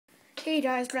Hey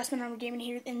guys, Grassman Armor Gaming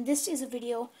here, and this is a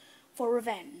video for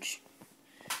revenge.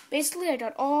 Basically, I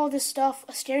got all this stuff,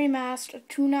 a scary mask, a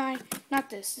kunai,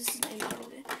 not this is not part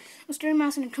of it, a scary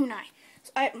mask and a kunai.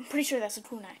 So I'm pretty sure that's a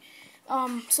kunai.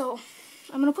 So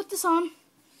I'm gonna put this on,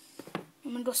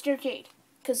 I'm gonna go scare Cade,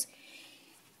 because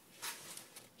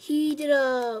he did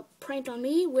a prank on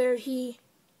me where he's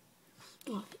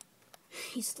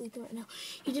sleeping right now.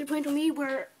 He did a prank on me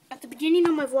where at the beginning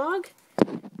of my vlog,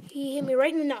 he hit me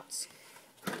right in the nuts.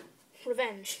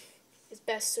 Revenge is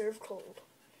best served cold.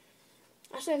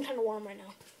 Actually, I'm kind of warm right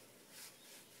now.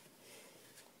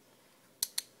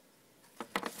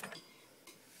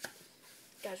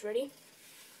 Guys, ready?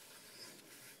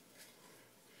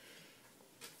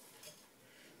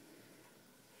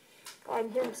 Oh,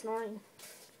 I'm hearing snoring.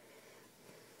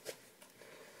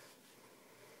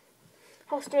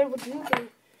 How scared would you be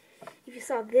if you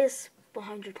saw this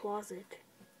behind your closet?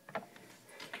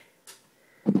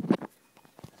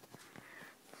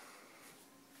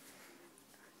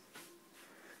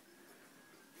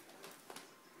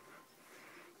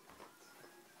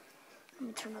 Let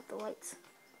me turn up the lights.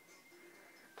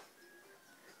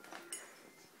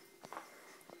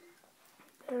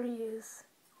 There he is.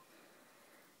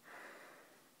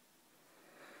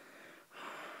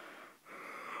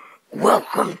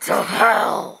 Welcome to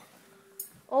hell!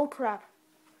 Oh crap.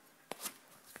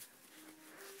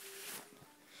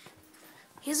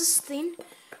 He has this thing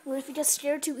where if he gets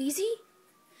scared too easy,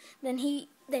 then he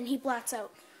blacks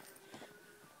out.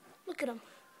 Look at him.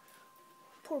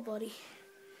 Poor buddy.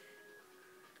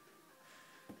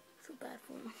 Feel bad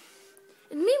for him.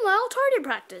 And meanwhile, target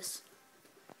practice.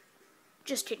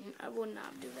 Just kidding. I would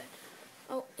not do that.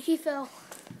 Oh, he fell.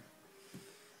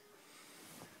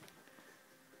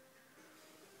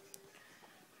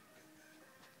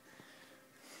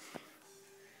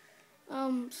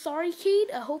 Sorry,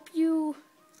 Cade. I hope you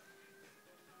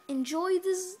enjoy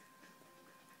this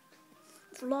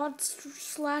vlog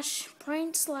slash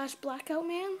prank slash blackout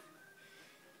man.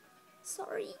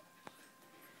 Sorry.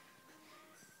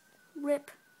 RIP.